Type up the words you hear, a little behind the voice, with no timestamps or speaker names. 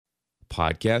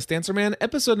Podcast Answer Man,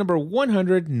 episode number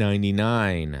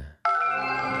 199.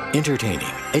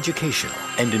 Entertaining, educational,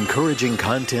 and encouraging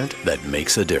content that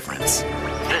makes a difference.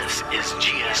 This is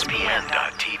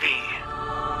GSPN.TV.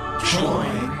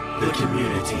 Join the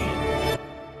community.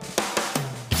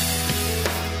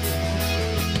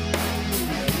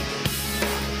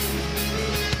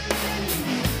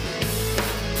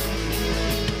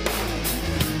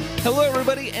 Hello,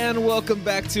 everybody, and welcome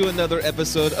back to another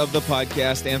episode of the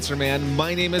Podcast Answer Man.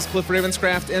 My name is Cliff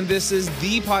Ravenscraft, and this is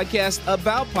the podcast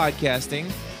about podcasting,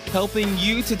 helping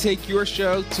you to take your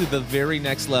show to the very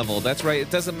next level. That's right. It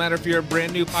doesn't matter if you're a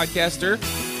brand new podcaster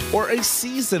or a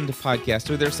seasoned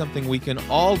podcaster. There's something we can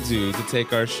all do to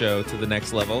take our show to the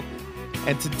next level.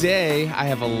 And today, I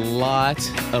have a lot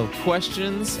of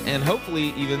questions and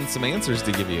hopefully even some answers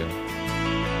to give you.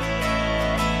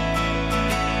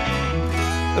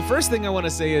 The first thing I want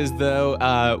to say is, though,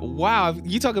 wow,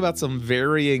 you talk about some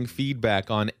varying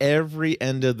feedback on every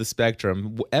end of the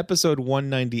spectrum. Episode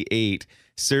 198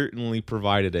 certainly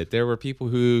provided it. There were people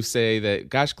who say that,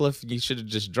 gosh, Cliff, you should have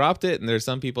just dropped it. And there's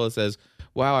some people that says,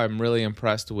 wow, I'm really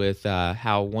impressed with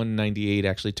how 198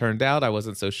 actually turned out. I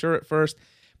wasn't so sure at first.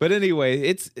 But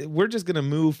anyway, we're just going to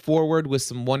move forward with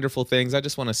some wonderful things. I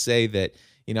just want to say that,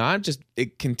 you know, I'm just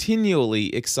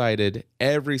continually excited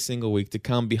every single week to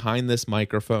come behind this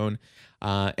microphone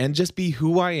and just be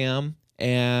who I am.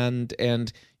 And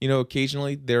you know,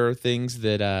 occasionally there are things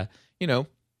that, you know,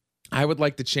 I would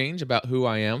like to change about who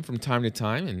I am from time to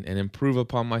time and improve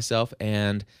upon myself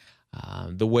and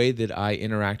the way that I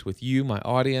interact with you, my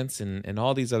audience, and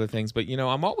all these other things. But, you know,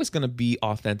 I'm always going to be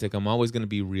authentic. I'm always going to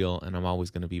be real, and I'm always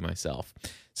going to be myself.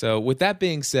 So with that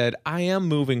being said, I am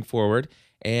moving forward.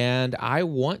 And I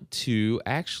want to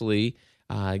actually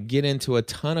get into a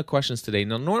ton of questions today.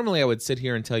 Now, normally I would sit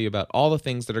here and tell you about all the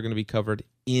things that are going to be covered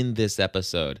in this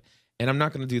episode. And I'm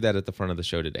not going to do that at the front of the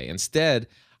show today. Instead,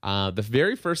 the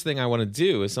very first thing I want to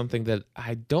do is something that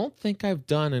I don't think I've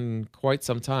done in quite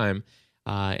some time,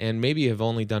 and maybe have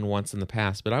only done once in the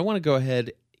past. But I want to go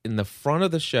ahead in the front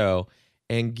of the show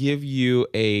and give you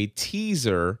a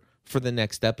teaser for the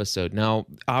next episode. Now,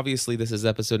 obviously, this is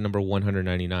episode number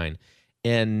 199.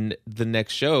 And the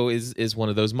next show is one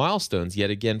of those milestones,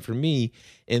 yet again for me,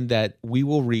 in that we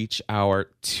will reach our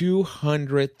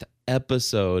 200th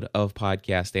episode of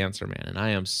Podcast Answer Man. And I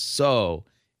am so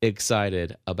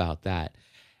excited about that.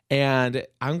 And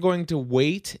I'm going to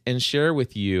wait and share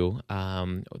with you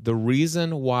the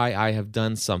reason why I have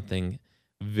done something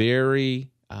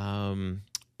very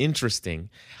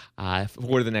interesting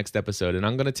for the next episode. And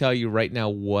I'm going to tell you right now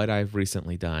what I've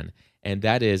recently done. And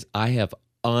that is I have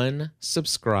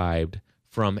unsubscribed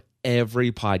from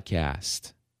every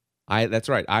podcast. That's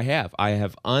right, I have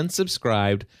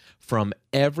unsubscribed from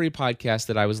every podcast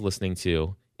that I was listening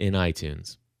to in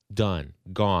iTunes. Done,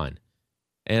 gone,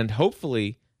 and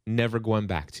hopefully never going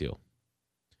back to.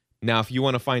 Now, if you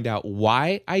want to find out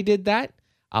why I did that,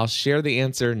 I'll share the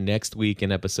answer next week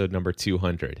in episode number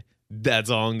 200. That's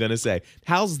all I'm going to say.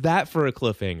 How's that for a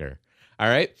cliffhanger? All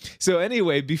right. So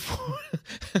anyway, before,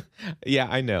 yeah,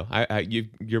 I know.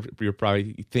 You're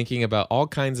probably thinking about all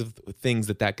kinds of things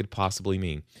that could possibly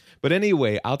mean. But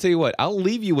anyway, I'll tell you what. I'll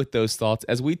leave you with those thoughts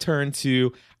as we turn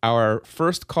to our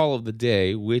first call of the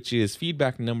day, which is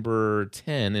feedback number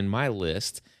 10 in my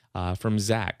list from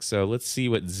Zach. So let's see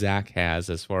what Zach has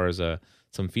as far as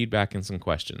some feedback and some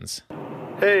questions.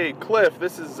 Hey, Cliff,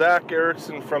 this is Zach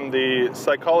Erickson from the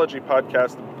psychology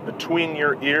podcast Between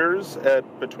Your Ears at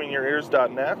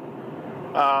betweenyourears.net.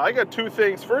 I got two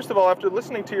things. First of all, after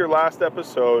listening to your last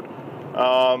episode,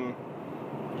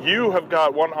 you have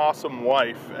got one awesome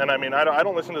wife. And I mean, I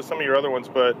don't listen to some of your other ones,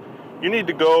 but you need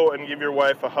to go and give your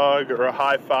wife a hug or a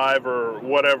high five or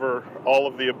whatever, all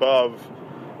of the above,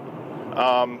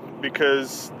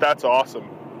 because that's awesome.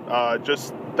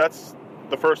 That's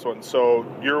the first one. So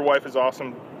your wife is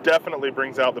awesome, definitely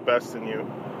brings out the best in you.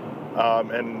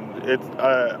 And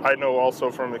I know also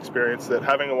from experience that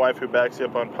having a wife who backs you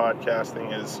up on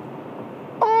podcasting is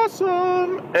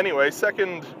awesome. Anyway,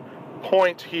 second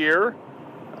point here.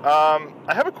 I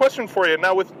have a question for you.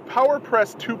 Now with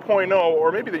PowerPress 2.0,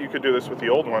 or maybe that you could do this with the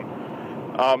old one,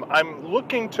 I'm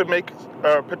looking to make,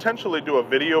 potentially do a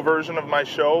video version of my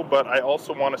show, but I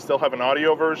also want to still have an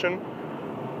audio version.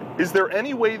 Is there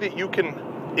any way that you can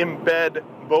embed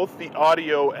both the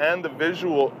audio and the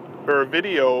visual or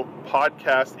video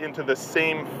podcast into the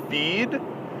same feed,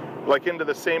 like into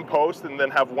the same post, and then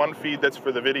have one feed that's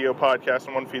for the video podcast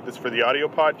and one feed that's for the audio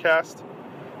podcast?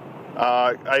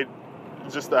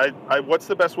 What's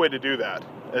the best way to do that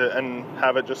and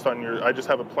have it just on your? I just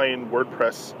have a plain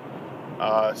WordPress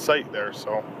site there.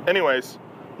 So, anyways,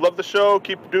 love the show.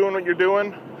 Keep doing what you're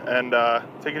doing, and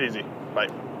take it easy. Bye.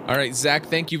 All right, Zach,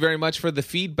 thank you very much for the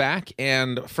feedback.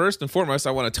 And first and foremost,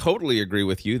 I want to totally agree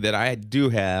with you that I do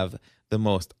have the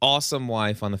most awesome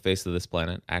wife on the face of this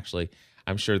planet. Actually,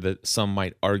 I'm sure that some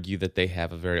might argue that they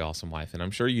have a very awesome wife, and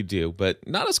I'm sure you do, but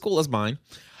not as cool as mine.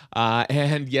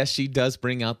 And yes, she does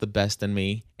bring out the best in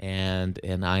me, and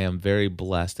I am very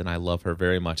blessed, and I love her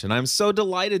very much. And I'm so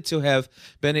delighted to have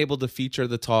been able to feature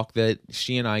the talk that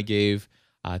she and I gave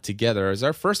together as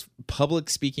our first public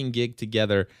speaking gig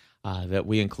together that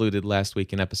we included last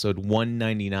week in episode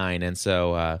 199. And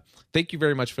so thank you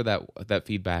very much for that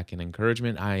feedback and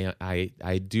encouragement.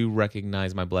 I do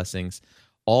recognize my blessings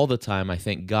all the time. I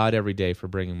thank God every day for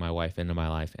bringing my wife into my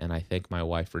life, and I thank my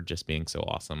wife for just being so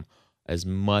awesome, as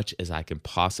much as I can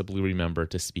possibly remember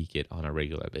to speak it on a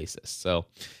regular basis. So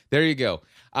there you go.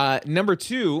 Number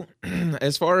two,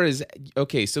 as far as,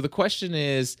 okay, so the question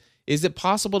is it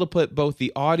possible to put both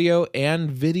the audio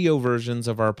and video versions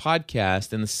of our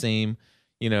podcast in the same,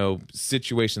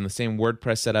 situation, the same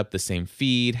WordPress setup, the same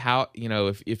feed? How,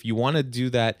 if you want to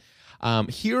do that,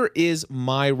 here is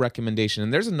my recommendation.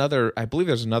 And I believe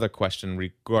there's another question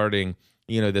regarding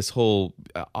this whole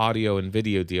audio and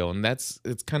video deal, and it's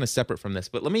kind of separate from this.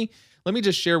 But let me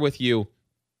just share with you,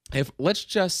 let's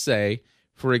just say,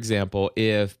 for example,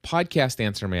 if Podcast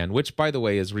Answer Man, which by the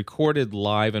way is recorded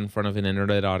live in front of an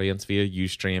internet audience via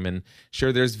Ustream, and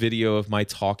sure, there's video of my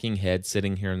talking head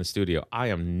sitting here in the studio. I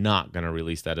am not going to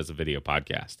release that as a video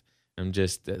podcast.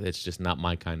 It's just not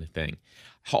my kind of thing.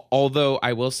 Although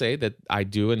I will say that I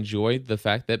do enjoy the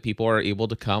fact that people are able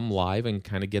to come live and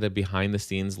kind of get a behind the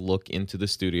scenes look into the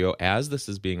studio as this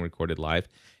is being recorded live,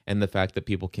 and the fact that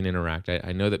people can interact.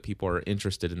 I know that people are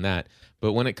interested in that,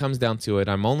 but when it comes down to it,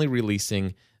 I'm only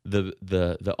releasing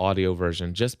the audio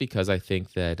version just because I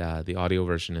think that the audio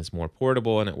version is more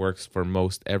portable and it works for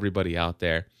most everybody out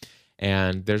there.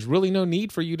 And there's really no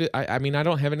need for you to, I mean, I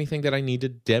don't have anything that I need to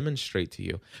demonstrate to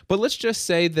you. But let's just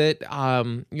say that,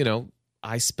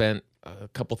 I spent a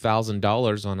couple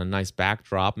 $1,000s on a nice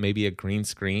backdrop, maybe a green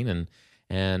screen,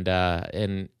 and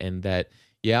that,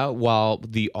 yeah, while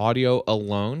the audio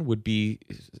alone would be,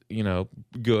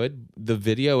 good, the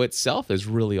video itself is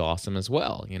really awesome as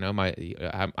well.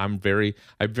 I very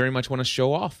much want to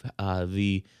show off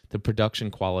the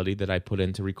production quality that I put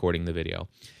into recording the video.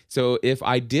 So if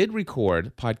I did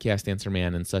record Podcast Answer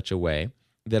Man in such a way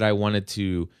that I wanted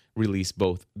to release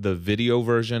both the video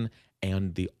version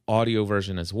and the audio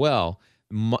version as well,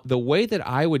 the way that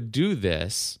I would do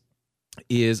this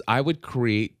is I would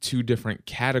create two different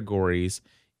categories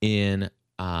in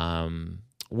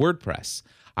WordPress.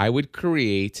 I would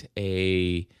create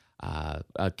a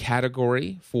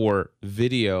category for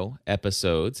video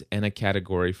episodes and a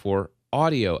category for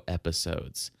audio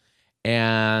episodes.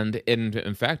 And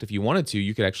in fact, if you wanted to,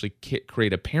 you could actually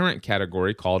create a parent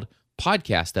category called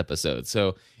podcast episodes.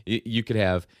 So you could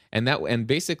have, and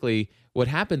basically what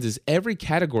happens is every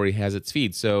category has its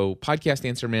feed. So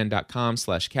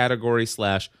podcastanswerman.com/category/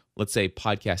 let's say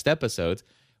podcast episodes.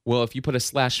 Well, if you put a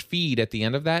 /feed at the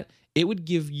end of that, it would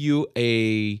give you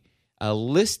a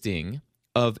listing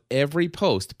of every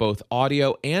post, both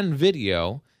audio and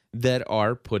video, that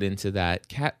are put into that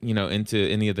into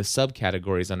any of the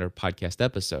subcategories under podcast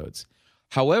episodes.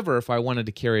 However, if I wanted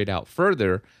to carry it out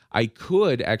further, I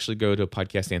could actually go to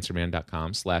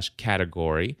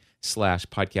podcastanswerman.com/category/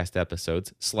 podcast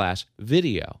episodes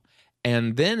 /video.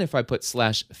 And then if I put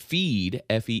 /feed,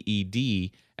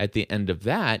 FEED, at the end of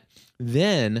that,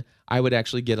 then I would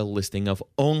actually get a listing of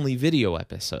only video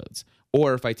episodes.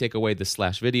 Or if I take away the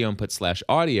 /video and put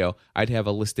 /audio, I'd have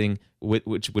a listing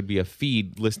which would be a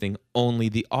feed listing only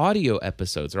the audio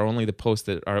episodes, or only the posts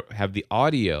that have the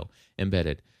audio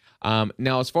embedded.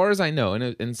 Now, as far as I know,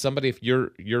 and somebody, if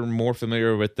you're more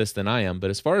familiar with this than I am, but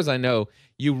as far as I know,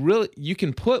 you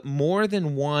can put more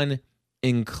than one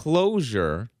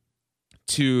enclosure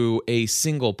to a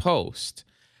single post.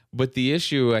 But the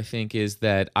issue, I think, is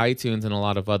that iTunes and a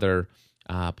lot of other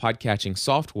podcatching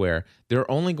software, they're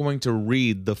only going to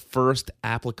read the first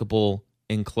applicable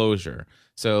enclosure.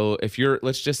 So if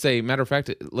let's just say, matter of fact,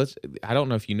 I don't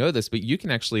know if you know this, but you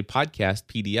can actually podcast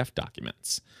PDF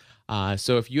documents.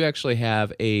 So if you actually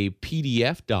have a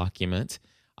PDF document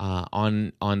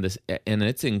on this, and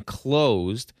it's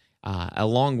enclosed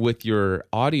along with your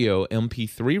audio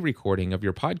MP3 recording of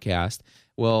your podcast,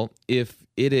 well, if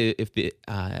the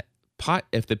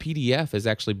PDF is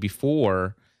actually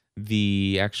before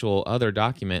the actual other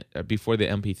document, before the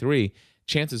MP3,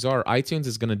 chances are iTunes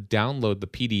is going to download the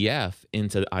PDF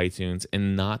into iTunes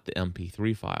and not the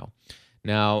MP3 file.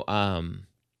 Now,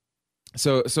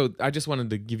 So I just wanted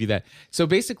to give you that. So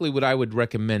basically what I would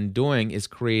recommend doing is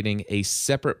creating a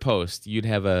separate post.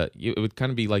 It would kind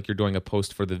of be like you're doing a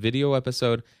post for the video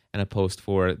episode and a post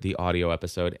for the audio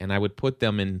episode. And I would put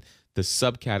them in the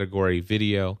subcategory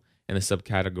video and the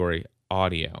subcategory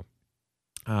audio.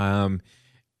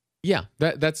 Yeah,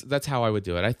 that's how I would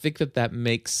do it. I think that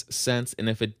makes sense. And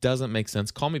if it doesn't make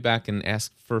sense, call me back and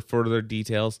ask for further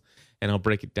details, and I'll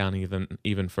break it down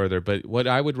even further. But what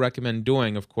I would recommend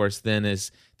doing, of course, then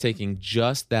is taking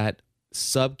just that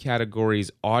subcategory's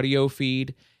audio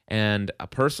feed, and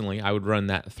personally, I would run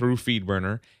that through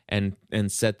FeedBurner and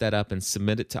set that up and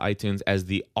submit it to iTunes as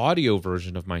the audio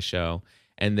version of my show.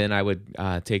 And then I would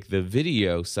take the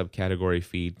video subcategory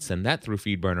feed, send that through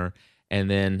FeedBurner, and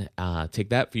then take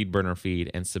that FeedBurner feed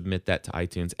and submit that to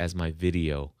iTunes as my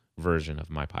video version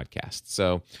of my podcast.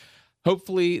 So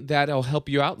hopefully that'll help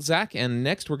you out, Zach. And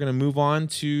next we're going to move on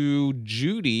to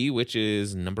Judy, which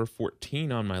is number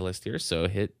 14 on my list here. So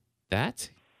hit that.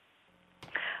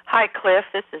 Hi, Cliff.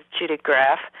 This is Judy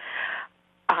Graff.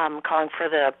 I'm calling for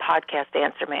the podcast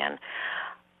Answer Man.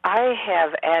 I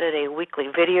have added a weekly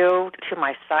video to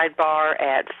my sidebar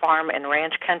at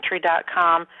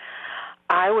farmandranchcountry.com.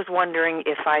 I was wondering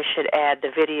if I should add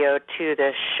the video to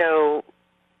the show,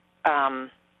 to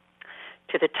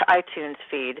the iTunes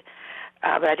feed,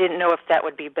 but I didn't know if that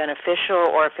would be beneficial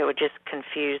or if it would just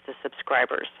confuse the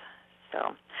subscribers.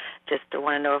 So just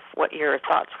want to know what your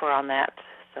thoughts were on that.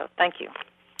 So thank you.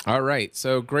 All right.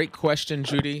 So great question,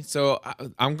 Judy. So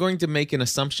I'm going to make an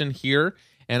assumption here,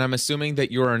 and I'm assuming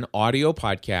that you're an audio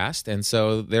podcast, and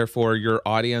so therefore your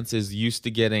audience is used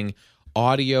to getting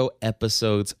audio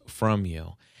episodes from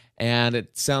you. And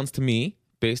it sounds to me,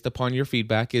 based upon your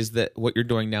feedback, is that what you're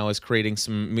doing now is creating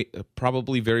some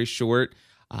probably very short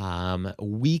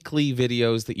weekly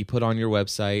videos that you put on your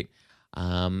website.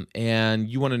 And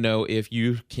you want to know if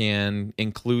you can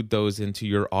include those into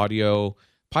your audio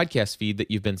podcast feed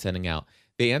that you've been sending out.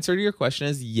 The answer to your question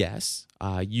is yes,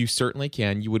 you certainly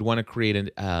can. You would want to create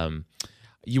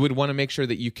you would want to make sure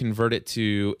that you convert it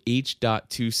to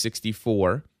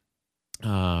H.264.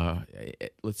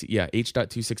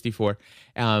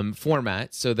 H.264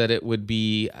 format, so that it would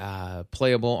be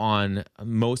playable on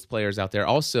most players out there.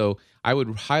 Also, I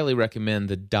would highly recommend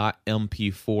the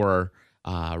 .mp4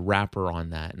 wrapper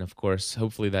on that, and of course,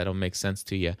 hopefully that'll make sense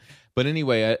to you. But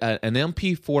anyway, an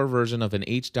MP4 version of an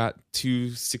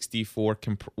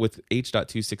H.264 with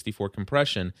H.264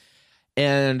 compression.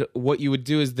 And what you would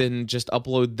do is then just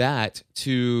upload that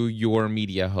to your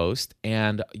media host,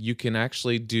 and you can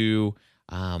actually do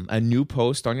a new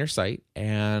post on your site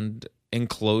and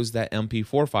enclose that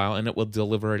MP4 file, and it will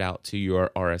deliver it out to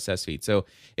your RSS feed. So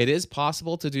it is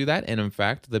possible to do that. And in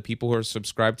fact, the people who are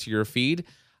subscribed to your feed,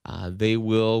 they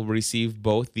will receive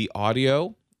both the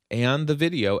audio and the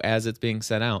video as it's being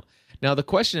sent out. Now, the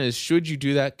question is, should you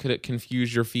do that? Could it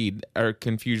confuse your feed or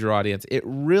confuse your audience? It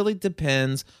really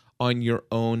depends on your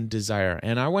own desire.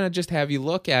 And I want to just have you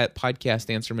look at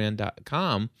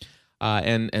podcastanswerman.com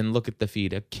and look at the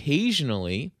feed.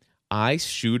 Occasionally, I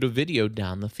shoot a video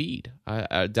down the feed,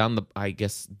 down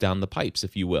the pipes,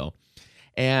 if you will.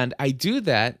 And I do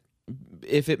that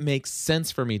if it makes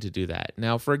sense for me to do that.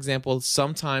 Now, for example,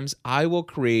 sometimes I will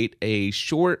create a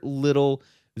short little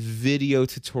video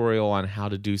tutorial on how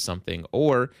to do something.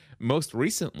 Or most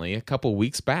recently, a couple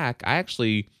weeks back, I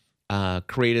actually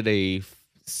created a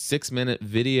 6-minute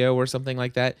video or something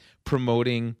like that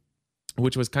promoting,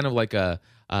 which was kind of like a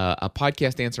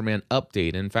Podcast Answer Man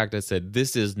update. In fact, I said,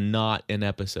 this is not an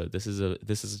episode. This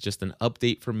is just an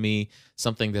update from me,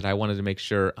 something that I wanted to make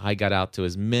sure I got out to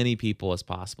as many people as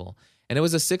possible. And it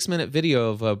was a 6-minute video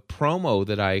of a promo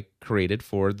that I created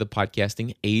for the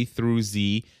Podcasting A through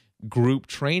Z group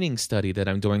training study that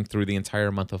I'm doing through the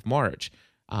entire month of March.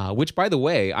 Which, by the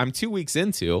way, I'm 2 weeks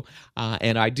into,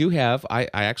 and I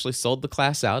actually sold the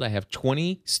class out. I have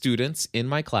 20 students in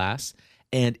my class,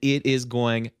 and it is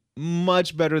going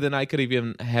much better than I could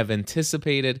even have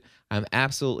anticipated. I'm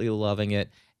absolutely loving it.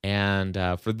 And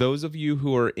for those of you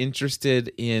who are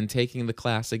interested in taking the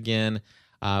class again,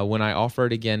 when I offer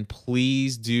it again,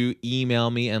 please do email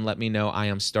me and let me know. I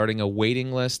am starting a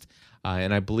waiting list,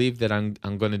 and I believe that I'm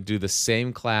going to do the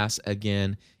same class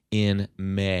again in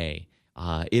May.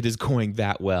 It is going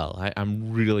that well.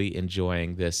 I'm really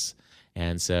enjoying this.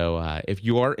 And so if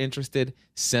you are interested,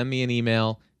 send me an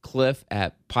email.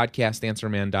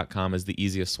 Cliff@podcastanswerman.com is the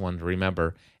easiest one to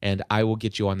remember, and I will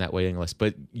get you on that waiting list.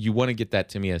 But you want to get that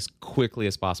to me as quickly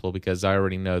as possible, because I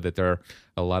already know that there are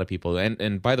a lot of people.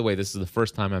 And by the way, this is the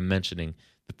first time I'm mentioning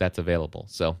that that's available.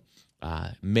 So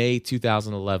May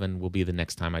 2011 will be the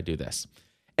next time I do this.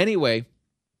 Anyway,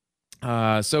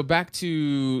 So back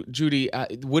to Judy,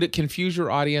 would it confuse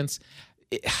your audience?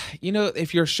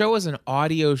 If your show is an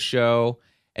audio show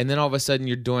and then all of a sudden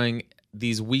you're doing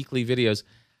these weekly videos,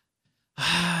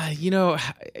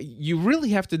 you really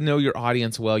have to know your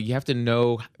audience well. You have to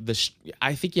know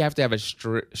I think you have to have a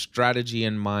strategy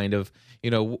in mind of,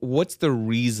 what's the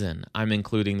reason I'm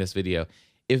including this video?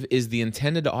 Is the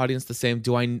intended audience the same?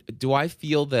 Do I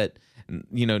feel that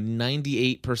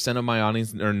 98% of my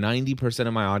audience or 90%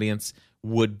 of my audience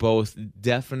would both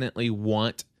definitely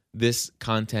want this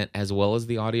content as well as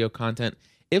the audio content?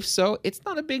 If so, it's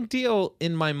not a big deal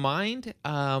in my mind.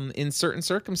 In certain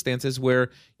circumstances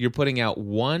where you're putting out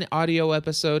one audio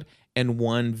episode and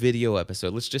one video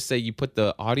episode. Let's just say you put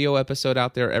the audio episode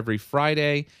out there every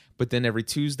Friday, but then every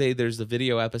Tuesday there's the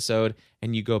video episode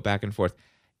and you go back and forth.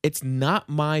 It's not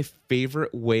my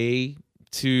favorite way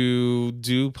to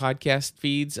do podcast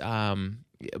feeds,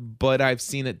 but I've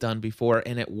seen it done before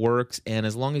and it works. And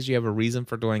as long as you have a reason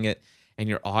for doing it and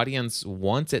your audience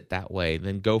wants it that way,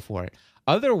 then go for it.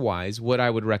 Otherwise, what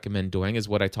I would recommend doing is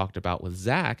what I talked about with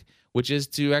Zach, which is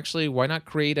to actually, why not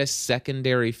create a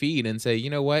secondary feed and say,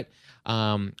 you know what,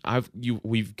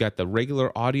 we've got the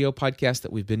regular audio podcast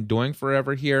that we've been doing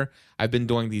forever here. I've been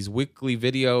doing these weekly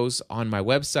videos on my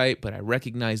website, but I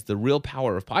recognize the real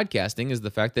power of podcasting is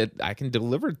the fact that I can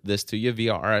deliver this to you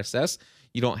via RSS.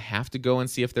 You don't have to go and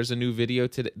see if there's a new video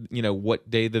today, what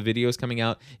day the video is coming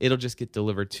out. It'll just get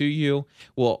delivered to you.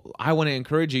 Well, I want to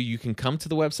encourage you. You can come to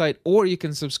the website or you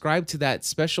can subscribe to that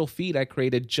special feed I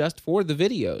created just for the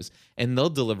videos, and they'll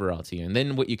deliver out to you. And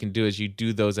then what you can do is you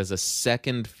do those as a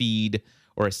second feed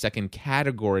or a second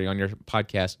category on your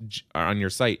podcast, or on your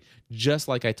site, just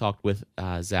like I talked with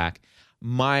Zach.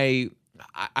 I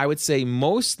would say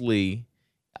mostly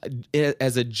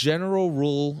as a general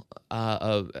rule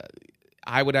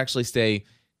I would actually say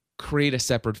create a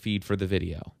separate feed for the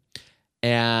video.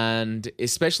 And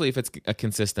especially if it's a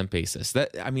consistent basis.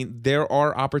 There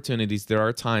are opportunities, there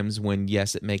are times when,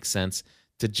 yes, it makes sense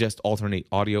to just alternate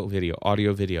audio,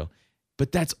 video.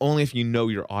 But that's only if you know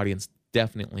your audience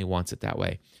definitely wants it that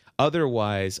way.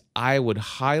 Otherwise, I would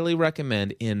highly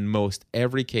recommend in most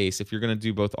every case, if you're going to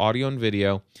do both audio and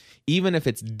video, even if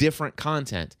it's different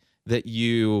content, that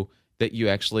you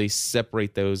actually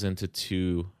separate those into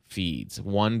two feeds.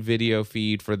 One video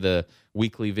feed for the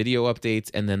weekly video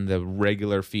updates, and then the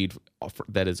regular feed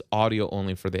that is audio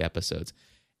only for the episodes.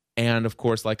 And of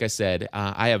course, like I said,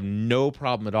 I have no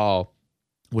problem at all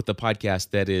with the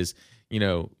podcast that is,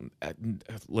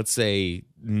 let's say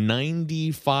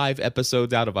 95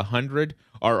 episodes out of 100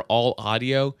 are all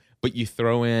audio, but you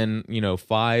throw in,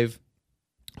 five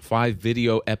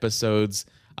video episodes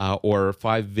or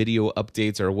 5 video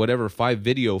updates or whatever, 5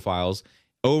 video files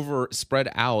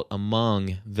spread out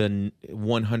among the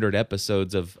 100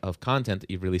 episodes of content that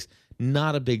you've released.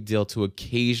 Not a big deal to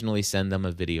occasionally send them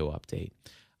a video update.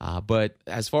 But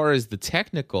as far as the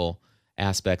technical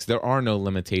aspects, there are no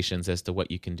limitations as to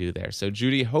what you can do there. So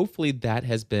Judy, hopefully that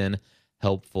has been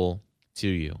helpful to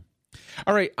you.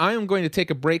 All right, I am going to take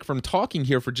a break from talking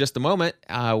here for just a moment,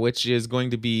 which is going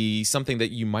to be something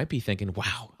that you might be thinking,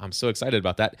 wow, I'm so excited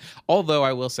about that. Although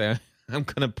I will say I'm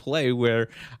going to play where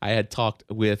I had talked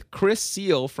with Chris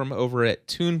Seal from over at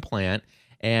TunePlant.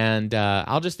 And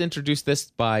I'll just introduce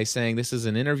this by saying this is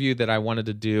an interview that I wanted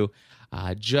to do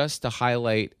just to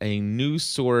highlight a new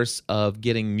source of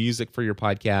getting music for your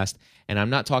podcast. And I'm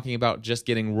not talking about just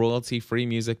getting royalty-free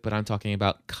music, but I'm talking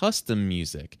about custom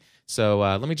music. So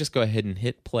let me just go ahead and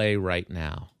hit play right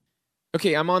now.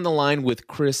 Okay, I'm on the line with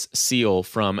Chris Seal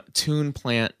from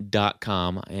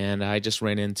TunePlant.com, and I just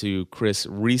ran into Chris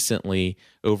recently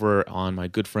over on my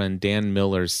good friend Dan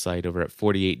Miller's site over at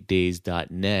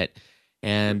 48days.net.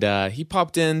 And he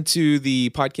popped into the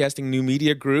Podcasting New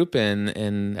Media group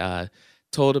and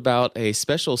told about a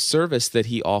special service that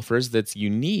he offers that's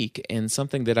unique and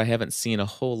something that I haven't seen a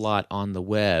whole lot on the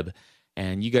web.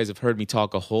 And you guys have heard me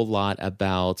talk a whole lot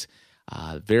about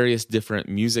various different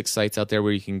music sites out there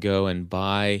where you can go and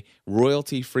buy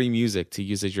royalty-free music to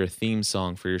use as your theme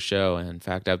song for your show. And in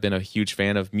fact, I've been a huge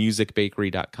fan of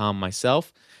musicbakery.com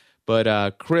myself.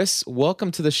 But Chris,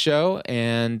 welcome to the show,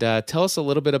 and tell us a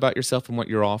little bit about yourself and what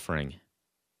you're offering.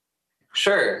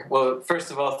 Sure. Well,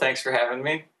 first of all, thanks for having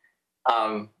me.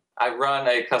 I run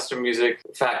a custom music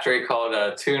factory called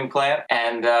TunePlant,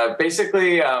 and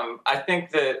basically I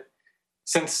think that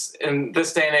since in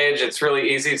this day and age, it's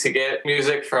really easy to get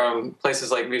music from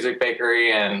places like Music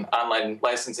Bakery and online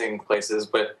licensing places.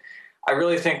 But I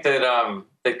really think that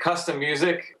that custom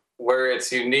music, where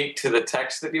it's unique to the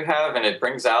text that you have and it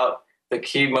brings out the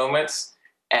key moments,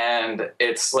 and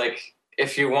it's like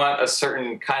if you want a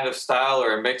certain kind of style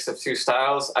or a mix of two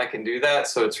styles, I can do that.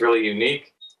 So it's really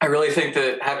unique. I really think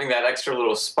that having that extra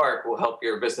little spark will help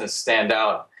your business stand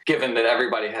out, given that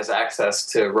everybody has access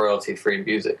to royalty-free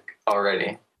music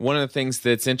already. One of the things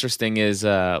that's interesting is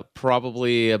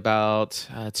probably about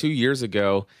 2 years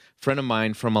ago, a friend of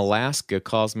mine from Alaska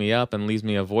calls me up and leaves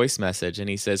me a voice message. And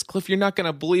he says, Cliff, you're not going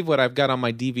to believe what I've got on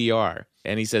my DVR.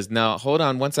 And he says, now, hold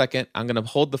on 1 second. I'm going to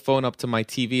hold the phone up to my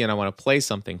TV and I want to play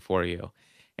something for you.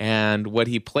 And what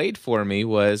he played for me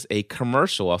was a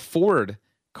commercial, a Ford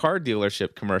car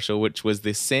dealership commercial, which was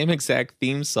the same exact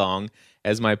theme song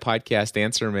as my podcast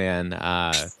Answer Man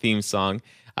theme song,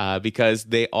 because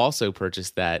they also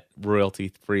purchased that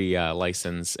royalty-free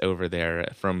license over there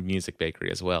from Music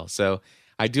Bakery as well. So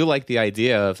I do like the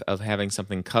idea of having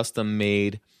something custom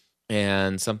made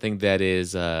and something that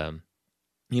is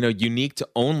unique to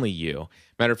only you.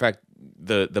 Matter of fact,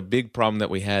 the big problem that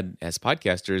we had as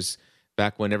podcasters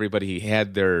back when everybody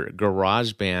had their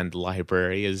GarageBand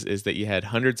library is that you had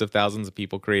hundreds of thousands of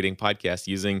people creating podcasts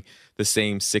using the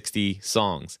same 60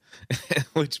 songs,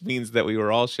 which means that we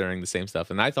were all sharing the same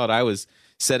stuff. And I thought I was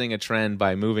setting a trend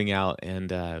by moving out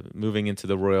and moving into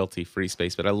the royalty-free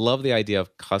space. But I love the idea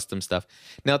of custom stuff.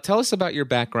 Now, tell us about your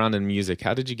background in music.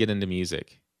 How did you get into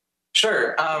music?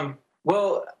 Sure.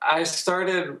 Well, I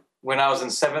started when I was in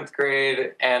 7th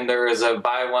grade, and there was a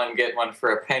buy one, get one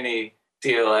for a penny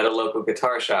deal at a local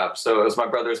guitar shop. So it was my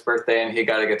brother's birthday and he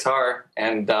got a guitar.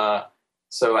 And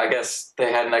so I guess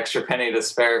they had an extra penny to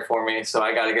spare for me. So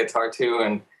I got a guitar too.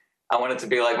 And I wanted to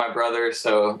be like my brother.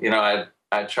 So,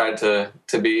 I tried to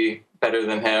be better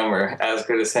than him or as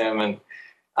good as him.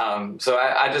 And so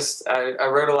I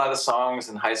wrote a lot of songs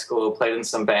in high school, played in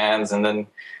some bands, and then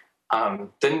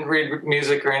didn't read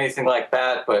music or anything like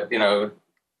that. But,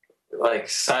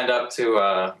 signed up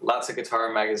to lots of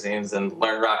guitar magazines and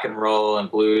learned rock and roll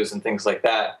and blues and things like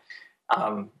that.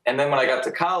 And then when I got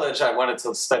to college, I wanted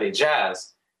to study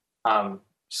jazz.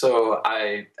 So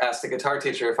I asked the guitar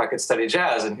teacher if I could study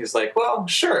jazz, and he's like, well,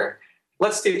 sure,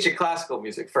 let's teach you classical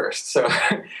music first. So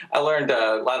I learned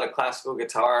a lot of classical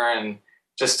guitar and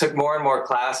just took more and more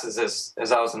classes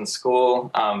as I was in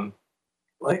school,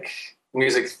 like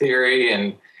music theory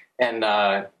and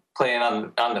playing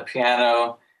on the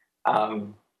piano.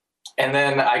 And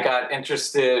then I got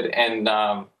interested in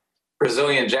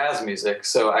Brazilian jazz music.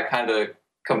 So I kind of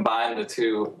combined the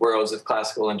two worlds of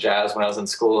classical and jazz when I was in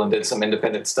school and did some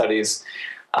independent studies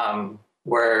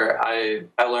where I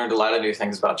learned a lot of new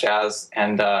things about jazz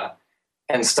and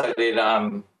studied.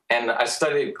 And I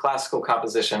studied classical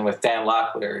composition with Dan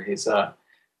Locklear. He's a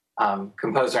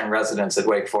composer in residence at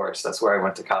Wake Forest. That's where I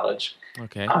went to college.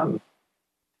 Okay.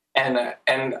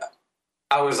 And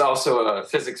I was also a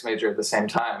physics major at the same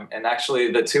time. And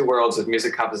actually the two worlds of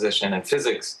music composition and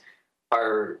physics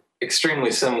are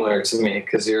extremely similar to me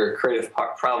because you're creative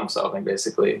problem solving,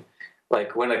 basically.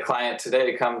 Like when a client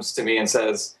today comes to me and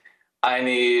says, I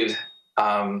need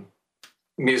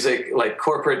music, like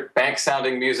corporate bank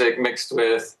sounding music mixed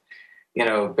with,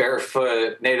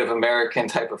 barefoot Native American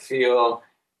type of feel.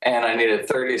 And I need it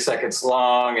 30 seconds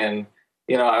long. And,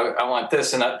 I want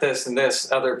this and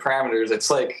this other parameters. It's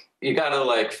like, you got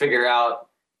to figure out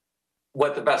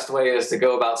what the best way is to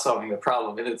go about solving the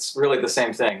problem. And it's really the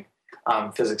same thing,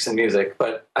 physics and music.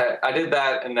 But I did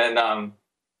that. And then I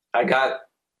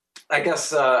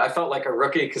felt like a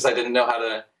rookie because I didn't know how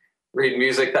to read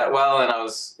music that well. And I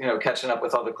was, catching up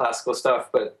with all the classical stuff.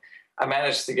 But I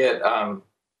managed to get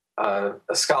a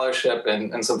scholarship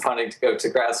and some funding to go to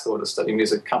grad school to study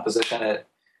music composition at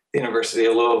the University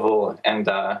of Louisville and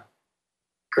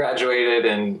graduated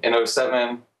in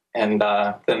 2007. And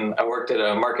then I worked at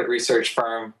a market research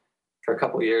firm for a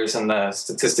couple of years in the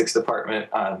statistics department,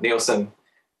 Nielsen.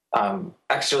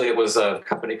 Actually, it was a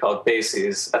company called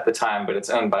Bases at the time, but it's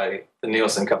owned by the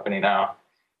Nielsen company now.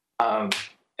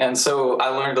 And so I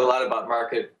learned a lot about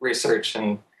market research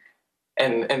and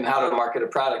how to market a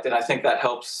product. And I think that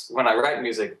helps when I write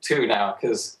music too now,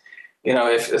 because,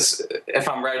 if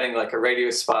I'm writing like a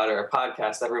radio spot or a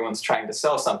podcast, everyone's trying to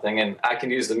sell something, and I can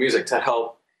use the music to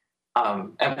help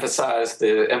emphasize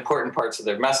the important parts of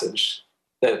their message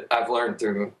that I've learned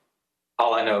through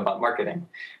all I know about marketing.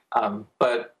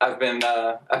 But I've been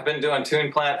doing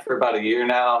TunePlant for about a year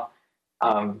now,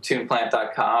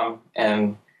 tuneplant.com,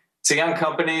 and it's a young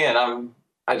company, and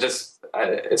I decided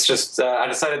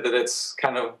that it's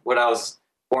kind of what I was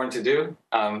born to do.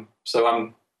 So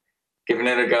I'm giving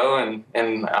it a go, and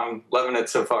I'm loving it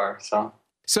so far.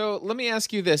 So let me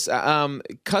ask you this.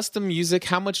 Custom music,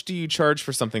 how much do you charge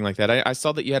for something like that? I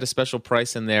saw that you had a special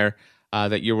price in there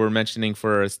that you were mentioning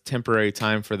for a temporary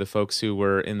time for the folks who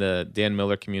were in the Dan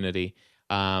Miller community.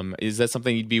 Is that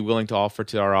something you'd be willing to offer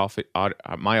to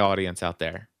my audience out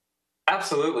there?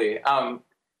 Absolutely.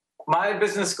 My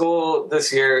business goal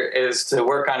this year is to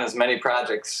work on as many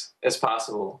projects as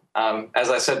possible. As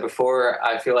I said before,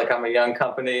 I feel like I'm a young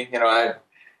company.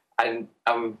 I'm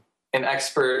an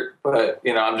expert, but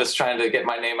I'm just trying to get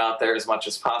my name out there as much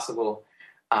as possible.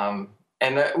 And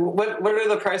what are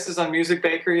the prices on Music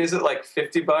Bakery? Is it like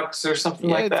 $50 or something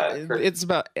like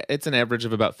that? It's an average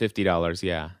of about $50.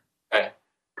 Yeah. Okay.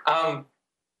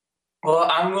 Well,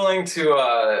 I'm willing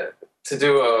to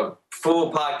do a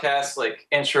full podcast, like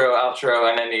intro,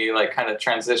 outro, and any like kind of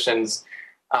transitions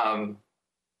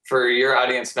for your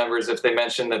audience members if they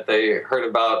mention that they heard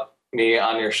about me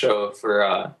on your show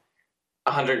for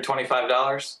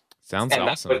 $125. Sounds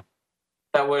awesome.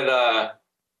 That would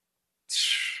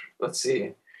let's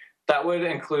see. That would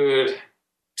include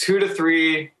 2 to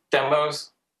 3 demos,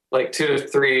 like 2 to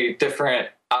 3 different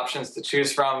options to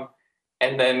choose from,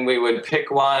 and then we would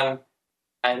pick one,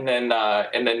 and then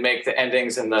make the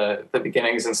endings and the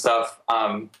beginnings and stuff,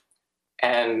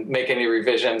 and make any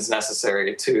revisions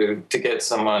necessary to get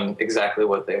someone exactly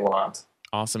what they want.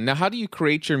 Awesome. Now, how do you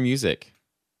create your music?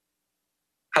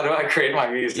 How do I create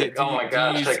my music? Oh my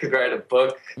gosh, I could write a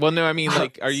book. Well, no, I mean,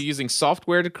 like, are you using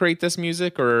software to create this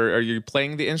music, or are you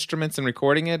playing the instruments and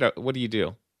recording it? Or what do you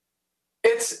do?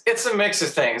 It's a mix of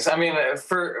things. I mean,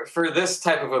 for this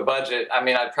type of a budget, I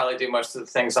mean, I'd probably do most of the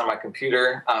things on my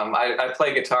computer. I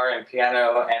play guitar and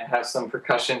piano and have some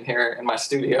percussion here in my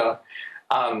studio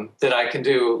that I can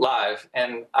do live.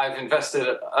 And I've invested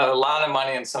a lot of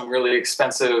money in some really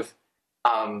expensive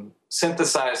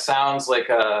synthesized sounds, like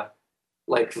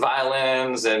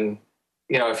violins, and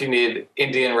if you need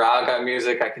Indian raga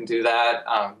music, I can do that.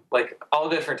 Like all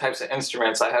different types of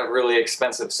instruments. I have really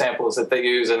expensive samples that they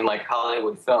use in like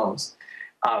Hollywood films,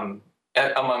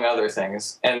 among other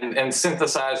things, and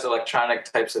synthesized electronic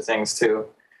types of things too.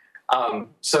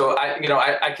 So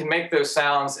I can make those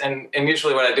sounds, and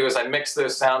usually what I do is I mix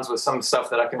those sounds with some stuff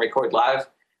that I can record live,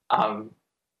 and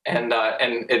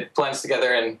it blends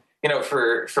together. And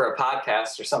for a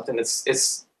podcast or something, it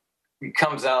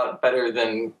comes out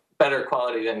better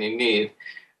quality than you need.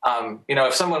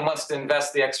 If someone wants to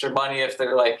invest the extra money, if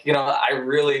they're like, I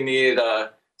really need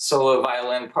a solo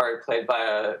violin part played by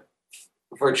a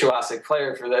virtuosic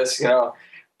player for this, then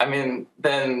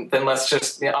let's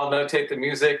just, I'll notate the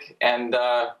music and,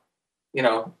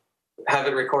 have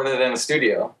it recorded in a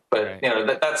studio. But,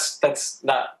 right. That's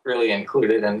not really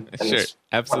included in Sure,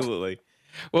 absolutely.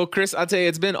 Well, Chris, I'll tell you,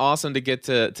 it's been awesome to get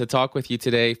to talk with you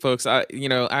today, folks.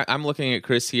 I'm looking at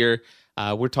Chris here.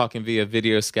 We're talking via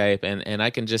video Skype, and I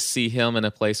can just see him in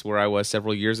a place where I was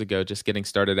several years ago, just getting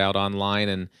started out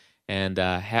online and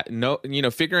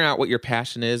figuring out what your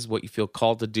passion is, what you feel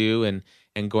called to do, and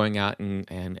going out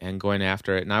and going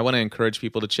after it. And I want to encourage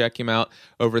people to check him out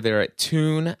over there at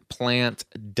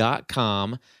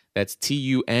tuneplant.com. That's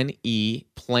TUNE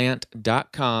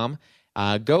plant.com.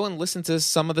 Go and listen to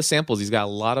some of the samples. He's got a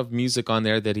lot of music on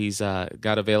there that he's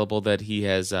got available that he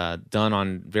has done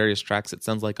on various tracks. It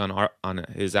sounds like on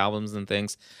his albums and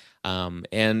things.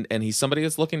 And he's somebody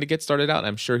that's looking to get started out.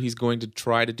 I'm sure he's going to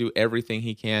try to do everything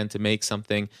he can to make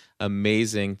something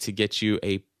amazing to get you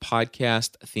a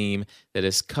podcast theme that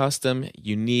is custom,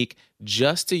 unique,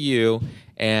 just to you.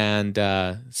 And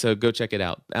so go check it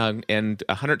out. And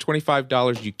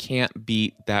 $125, you can't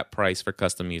beat that price for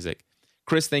custom music.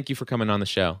 Chris, thank you for coming on the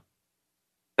show.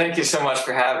 Thank you so much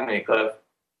for having me, Cliff.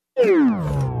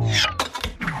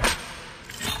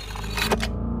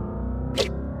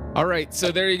 All right,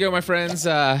 so there you go, my friends.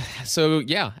 So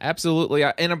yeah, absolutely.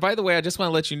 And by the way, I just want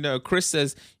to let you know, Chris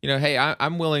says, hey,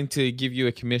 I'm willing to give you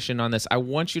a commission on this. I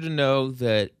want you to know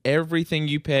that everything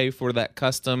you pay for that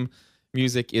custom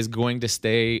music is going to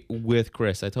stay with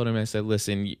Chris. I told him, I said,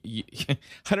 listen,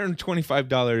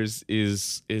 $125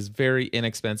 is very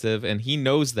inexpensive, and he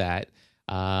knows that.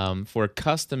 For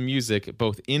custom music,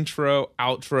 both intro,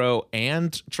 outro,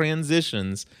 and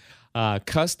transitions,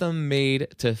 custom made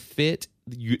to fit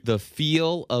the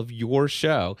feel of your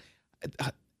show.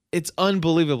 It's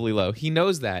unbelievably low. He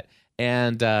knows that.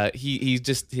 And he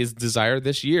just, his desire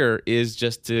this year is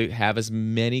just to have as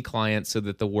many clients so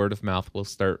that the word of mouth will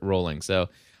start rolling. So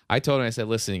I told him, I said,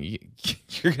 listen,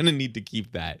 you're going to need to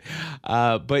keep that.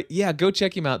 But yeah, go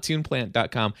check him out,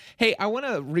 tuneplant.com. Hey, I want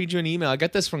to read you an email. I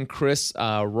got this from Chris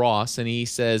Ross, and he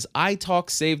says,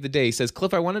 iTalk saved the day. He says,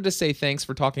 Cliff, I wanted to say thanks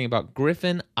for talking about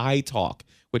Griffin iTalk,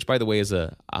 which, by the way, is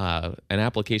an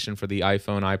application for the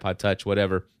iPhone, iPod Touch,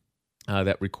 whatever,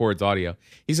 that records audio.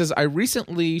 He says, I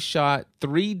recently shot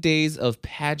 3 days of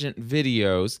pageant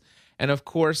videos, and of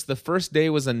course, the first day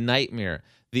was a nightmare.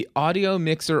 The audio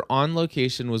mixer on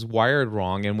location was wired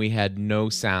wrong and we had no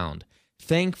sound.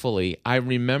 Thankfully, I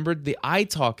remembered the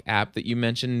iTalk app that you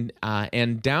mentioned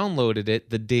and downloaded it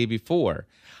the day before.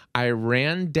 I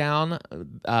ran down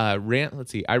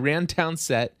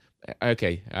set.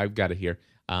 Okay, I've got it here.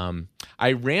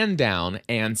 I ran down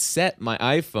and set my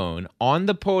iPhone on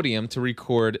the podium to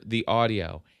record the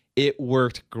audio. It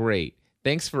worked great.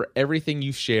 Thanks for everything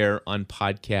you share on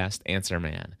Podcast Answer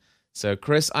Man. So,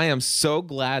 Chris, I am so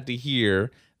glad to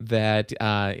hear that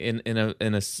in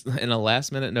a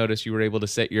last minute notice you were able to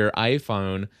set your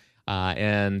iPhone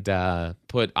and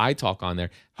put iTalk on there.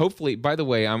 Hopefully, by the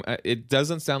way, it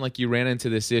doesn't sound like you ran into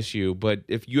this issue, but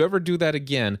if you ever do that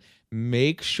again,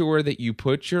 make sure that you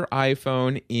put your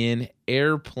iPhone in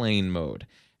airplane mode,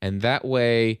 and that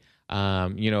way,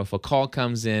 if a call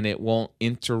comes in, it won't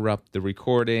interrupt the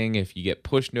recording. If you get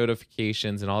push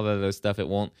notifications and all that other stuff, it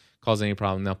won't cause any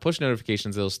problem. Now, push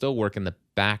notifications, it'll still work in the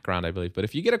background, I believe. But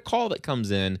if you get a call that comes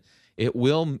in, it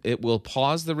will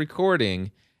pause the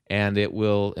recording, and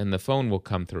the phone will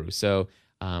come through. So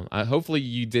hopefully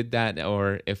you did that,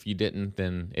 or if you didn't,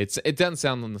 then it doesn't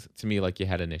sound to me like you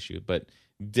had an issue, but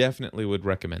definitely would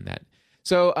recommend that.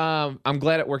 So I'm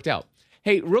glad it worked out.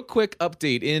 Hey, real quick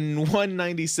update. In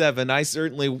 197, I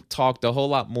certainly talked a whole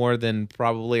lot more than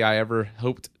probably I ever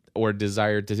hoped or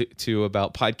desired to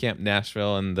about PodCamp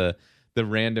Nashville and the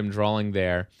random drawing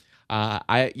there.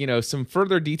 Some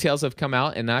further details have come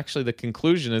out, and actually the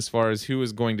conclusion as far as who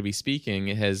is going to be speaking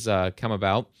has come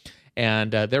about.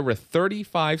 And there were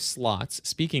 35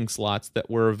 speaking slots that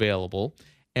were available,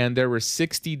 and there were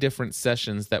 60 different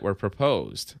sessions that were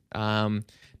proposed.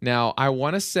 Now, I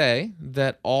want to say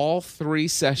that all 3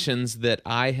 sessions that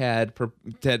I had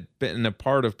been a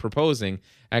part of proposing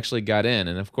actually got in.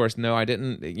 And of course, no, I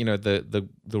didn't.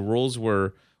 The rules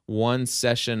were 1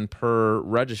 session per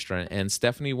registrant, and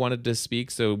Stephanie wanted to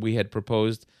speak, so we had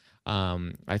proposed.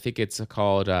 I think it's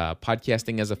called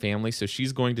Podcasting as a Family. So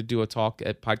she's going to do a talk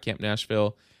at PodCamp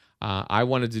Nashville. I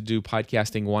wanted to do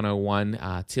Podcasting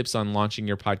 101, tips on launching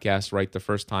your podcast right the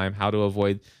first time, how to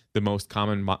avoid the most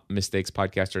common mistakes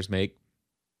podcasters make.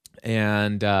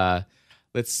 And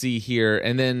let's see here.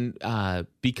 And then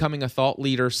becoming a thought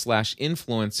leader /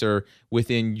 influencer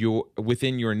within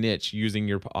your niche using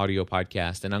your audio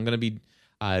podcast. And I'm going to be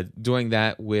doing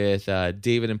that with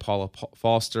David and Paula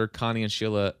Foster, Connie and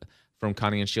Sheila from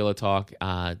Connie and Sheila Talk,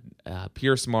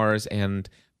 Pierce Mars, and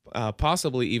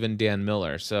possibly even Dan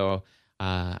Miller. So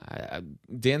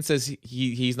Dan says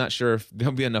he's not sure if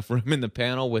there'll be enough room in the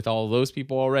panel with all those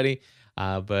people already.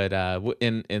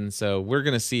 And so we're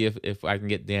going to see if I can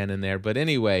get Dan in there. But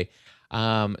anyway,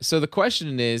 so the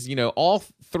question is, all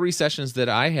 3 sessions that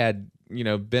I had,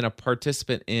 been a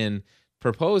participant in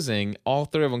proposing, all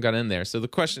 3 of them got in there. So the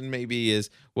question maybe is,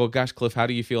 well, gosh, Cliff, how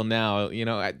do you feel now?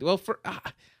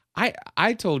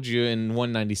 I told you in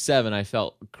 197, I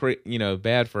felt,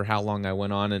 bad for how long I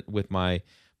went on with my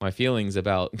feelings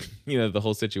about, the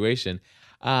whole situation.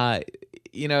 I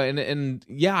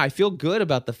feel good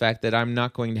about the fact that I'm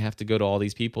not going to have to go to all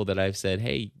these people that I've said,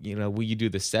 hey, will you do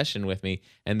this session with me?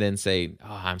 And then say,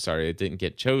 oh, I'm sorry, it didn't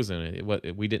get chosen.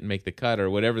 We didn't make the cut, or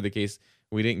whatever the case.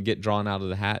 We didn't get drawn out of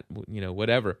the hat,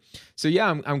 whatever. So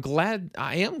yeah, I'm glad.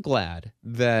 I am glad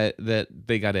that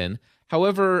they got in.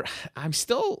 However, I'm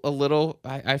still a little.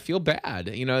 I feel bad,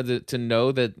 to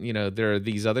know that there are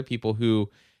these other people who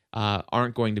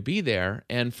aren't going to be there.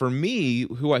 And for me,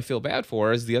 who I feel bad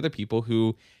for is the other people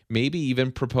who maybe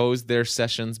even proposed their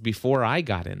sessions before I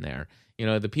got in there.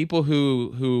 The people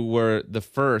who were the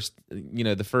first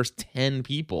 10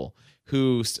 people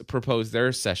who proposed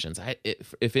their sessions.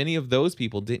 If any of those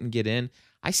people didn't get in,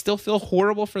 I still feel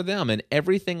horrible for them. And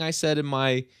everything I said in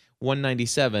my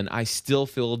 197, I still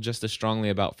feel just as strongly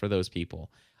about for those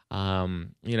people.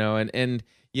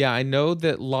 Yeah, I know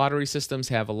that lottery systems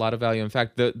have a lot of value. In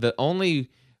fact, the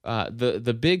only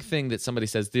the big thing that somebody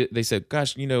says, they said,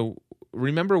 gosh,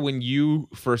 remember when you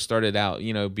first started out,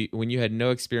 when you had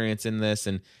no experience in this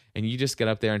and you just got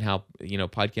up there and how,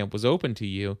 PodCamp was open to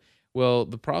you. Well,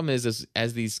 the problem is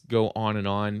as these go on and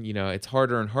on, it's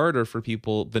harder and harder for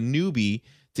people, the newbie,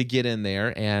 to get in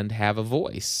there and have a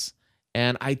voice.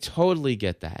 And I totally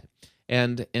get that.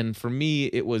 And for me,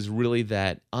 it was really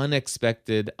that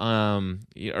unexpected,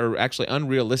 or actually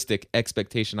unrealistic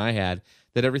expectation I had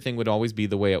that everything would always be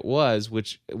the way it was,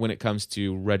 which when it comes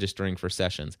to registering for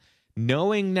sessions.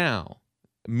 Knowing now,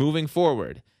 moving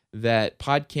forward, that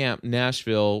PodCamp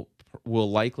Nashville will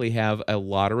likely have a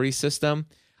lottery system,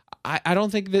 I don't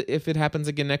think that if it happens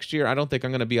again next year, I don't think I'm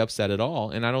going to be upset at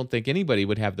all. And I don't think anybody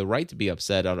would have the right to be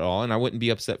upset at all. And I wouldn't be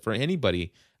upset for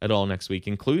anybody at all next week,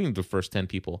 including the first 10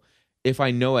 people. if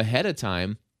I know ahead of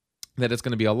time that it's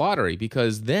going to be a lottery,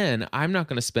 because then I'm not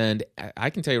going to spend, I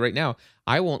can tell you right now,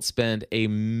 I won't spend a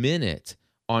minute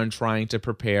on trying to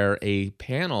prepare a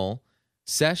panel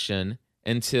session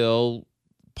until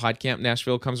PodCamp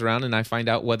Nashville comes around and I find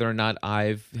out whether or not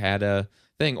I've had a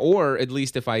thing. Or at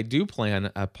least if I do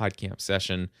plan a PodCamp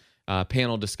session,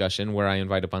 panel discussion where I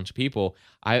invite a bunch of people,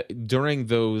 during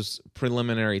those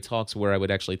preliminary talks where I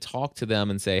would actually talk to them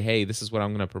and say, hey, this is what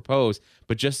I'm going to propose,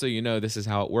 but just so you know, this is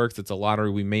how it works. It's a lottery.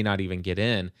 We may not even get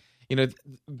in.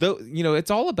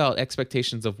 It's all about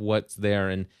expectations of what's there.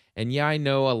 And yeah, I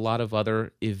know a lot of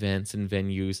other events and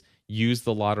venues use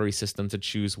the lottery system to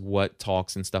choose what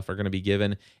talks and stuff are going to be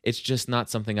given. It's just not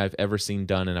something I've ever seen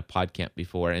done in a PodCamp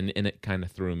before, and it kind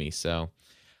of threw me. So,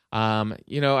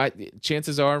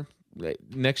 chances are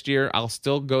next year I'll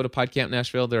still go to PodCamp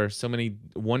Nashville. There are so many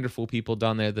wonderful people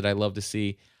down there that I love to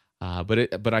see,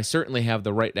 but I certainly have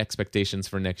the right expectations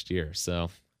for next year. So.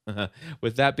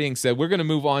 With that being said, we're going to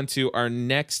move on to our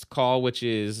next call, which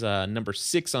is number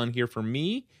 6 on here for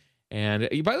me. And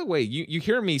by the way, you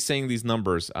hear me saying these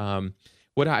numbers.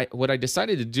 What I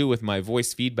decided to do with my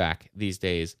voice feedback these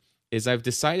days is I've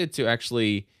decided to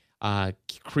actually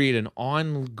create an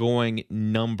ongoing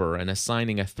number and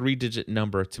assigning a 3-digit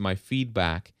number to my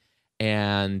feedback,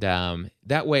 and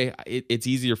that way it's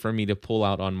easier for me to pull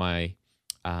out on my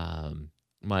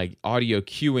my audio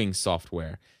queuing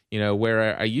software.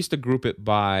 Where I used to group it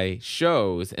by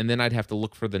shows, and then I'd have to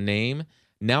look for the name.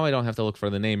 Now I don't have to look for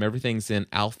the name. Everything's in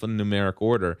alphanumeric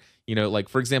order. Like,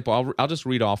 for example, I'll just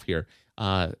read off here.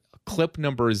 Clip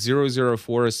number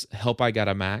 004 is Help I Got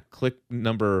a Mac. Clip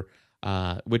number,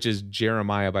 which is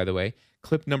Jeremiah, by the way.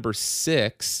 Clip number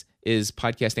 6 is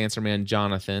Podcast Answer Man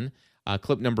Jonathan.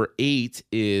 Clip number 8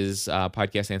 is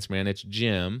Podcast Answer Man. It's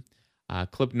Jim.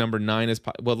 Clip number 9 is,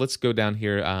 let's go down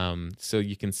here so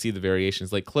you can see the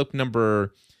variations. Like clip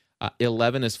number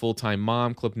 11 is Full-Time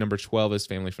Mom. Clip number 12 is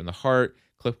Family from the Heart.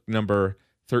 Clip number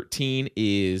 13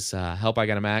 is Help I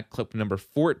Got a Mac. Clip number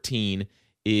 14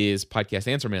 is Podcast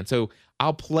Answer Man. So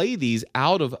I'll play these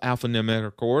out of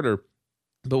alphanumeric order,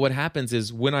 but what happens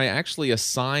is when I actually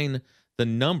assign the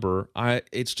number,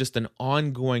 it's just an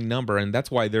ongoing number, and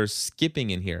that's why there's skipping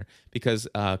in here, because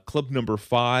clip number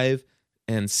 5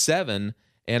 and 7,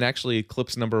 and actually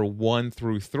clips number 1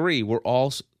 through 3 were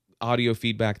all audio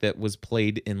feedback that was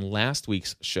played in last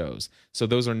week's shows. So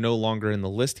those are no longer in the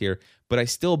list here, but I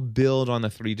still build on the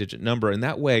 3-digit number, and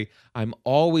that way I'm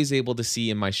always able to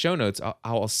see in my show notes,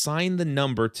 I'll assign the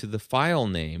number to the file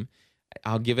name.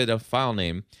 I'll give it a file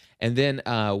name, and then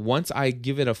once I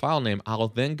give it a file name, I'll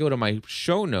then go to my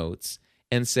show notes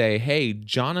and say, hey,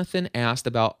 Jonathan asked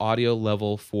about audio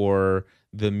level for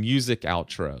the music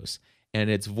outros, and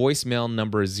it's voicemail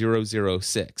number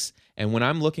 006. And when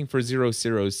I'm looking for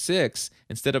 006,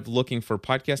 instead of looking for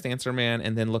Podcast Answer Man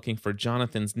and then looking for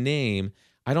Jonathan's name,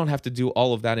 I don't have to do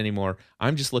all of that anymore.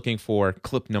 I'm just looking for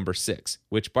clip number 6,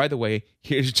 which, by the way,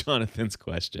 here's Jonathan's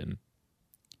question.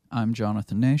 I'm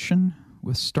Jonathan Nation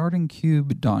with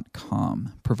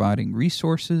StartingCube.com, providing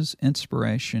resources,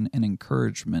 inspiration, and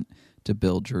encouragement to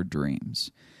build your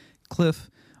dreams. Cliff,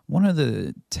 one of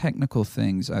the technical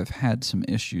things I've had some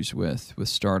issues with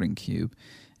Starting Cube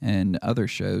and other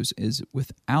shows is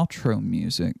with outro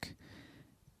music.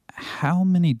 How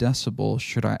many decibels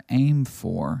should I aim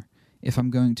for if I'm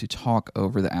going to talk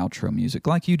over the outro music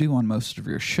like you do on most of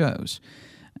your shows?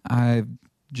 I've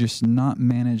just not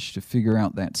managed to figure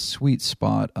out that sweet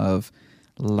spot of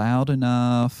loud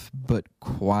enough but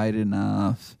quiet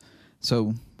enough.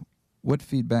 So what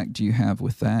feedback do you have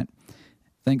with that?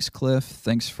 Thanks, Cliff.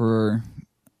 Thanks for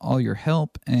all your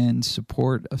help and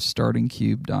support of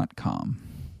StartingCube.com.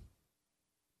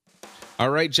 All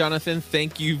right, Jonathan,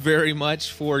 thank you very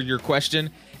much for your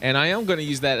question. And I am going to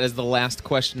use that as the last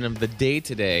question of the day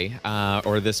today,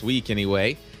 or this week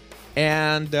anyway.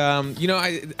 And,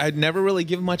 I'd never really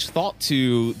given much thought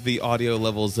to the audio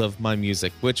levels of my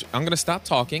music, which I'm going to stop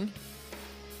talking.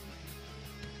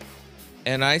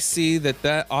 And I see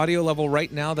that audio level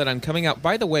right now that I'm coming out.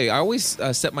 By the way, I always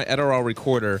set my Edirol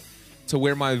recorder to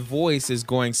where my voice is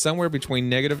going somewhere between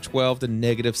 -12 to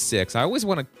 -6. I always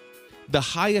want the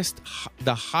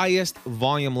highest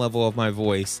volume level of my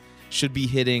voice should be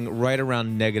hitting right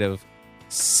around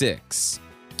 -6.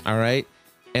 All right?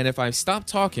 And if I stop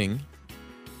talking,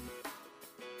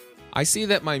 I see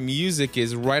that my music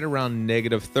is right around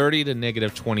 -30 to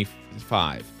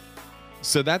 -25.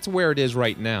 So that's where it is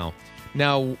right now.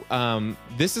 Now,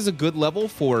 this is a good level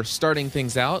for starting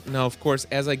things out. Now, of course,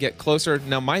 as I get closer,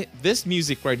 this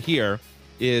music right here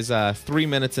is 3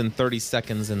 minutes and 30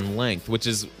 seconds in length, which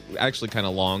is actually kind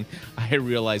of long. I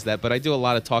realize that, but I do a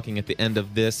lot of talking at the end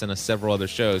of this and several other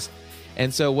shows.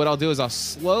 And so what I'll do is I'll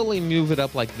slowly move it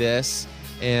up like this.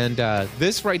 And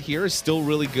this right here is still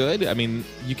really good. I mean,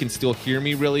 you can still hear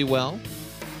me really well.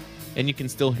 And you can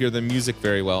still hear the music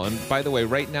very well. And by the way,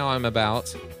 right now I'm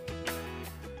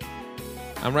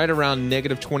right around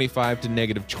 -25 to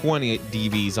 -20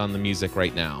 dBs on the music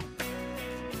right now.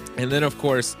 And then, of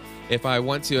course, if I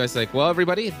want to, I was like, well,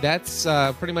 everybody, that's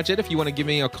pretty much it. If you want to give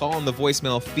me a call on the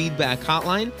voicemail feedback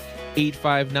hotline,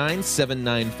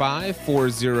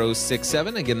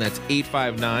 859-795-4067. Again, that's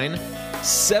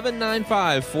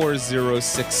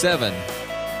 859-795-4067.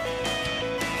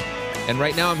 And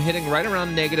right now I'm hitting right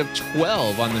around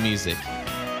 -12 on the music.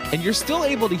 And you're still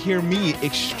able to hear me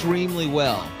extremely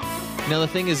well. Now, the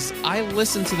thing is, I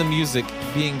listen to the music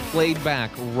being played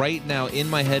back right now in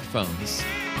my headphones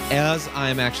as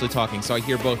I'm actually talking. So I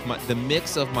hear both the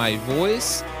mix of my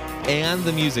voice and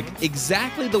the music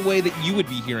exactly the way that you would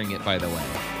be hearing it, by the way.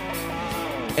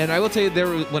 And I will tell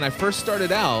you, when I first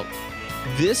started out,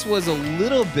 this was a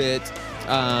little bit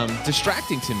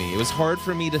distracting to me. It was hard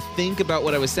for me to think about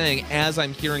what I was saying as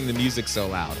I'm hearing the music so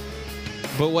loud.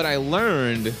 But what I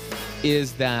learned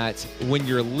is that when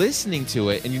you're listening to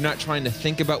it and you're not trying to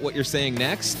think about what you're saying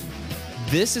next,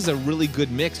 this is a really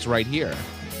good mix right here.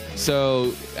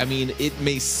 So, I mean, it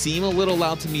may seem a little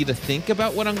loud to me to think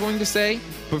about what I'm going to say,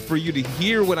 but for you to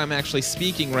hear what I'm actually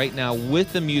speaking right now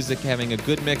with the music having a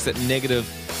good mix at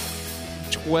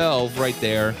 -12 right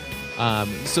there.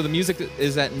 So the music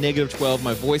is at -12.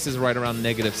 My voice is right around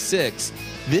 -6.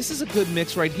 This is a good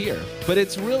mix right here. But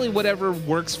it's really whatever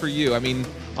works for you. I mean,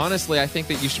 honestly, I think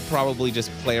that you should probably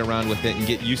just play around with it and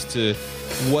get used to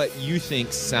what you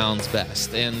think sounds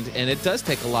best. And it does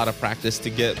take a lot of practice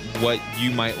to get what you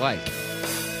might like.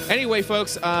 Anyway,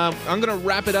 folks, I'm going to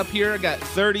wrap it up here. I got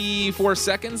 34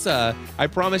 seconds. I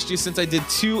promised you, since I did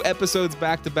 2 episodes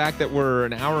back-to-back that were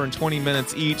an hour and 20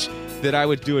 minutes each, that I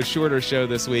would do a shorter show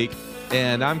this week.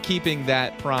 And I'm keeping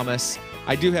that promise.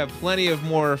 I do have plenty of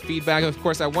more feedback. Of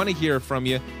course, I want to hear from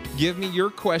you. Give me your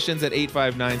questions at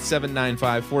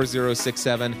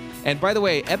 859-795-4067. And by the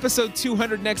way, episode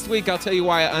 200 next week, I'll tell you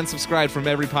why I unsubscribed from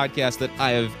every podcast that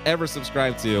I have ever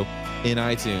subscribed to in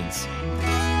iTunes.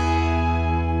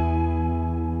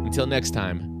 Until next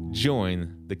time,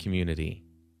 join the community.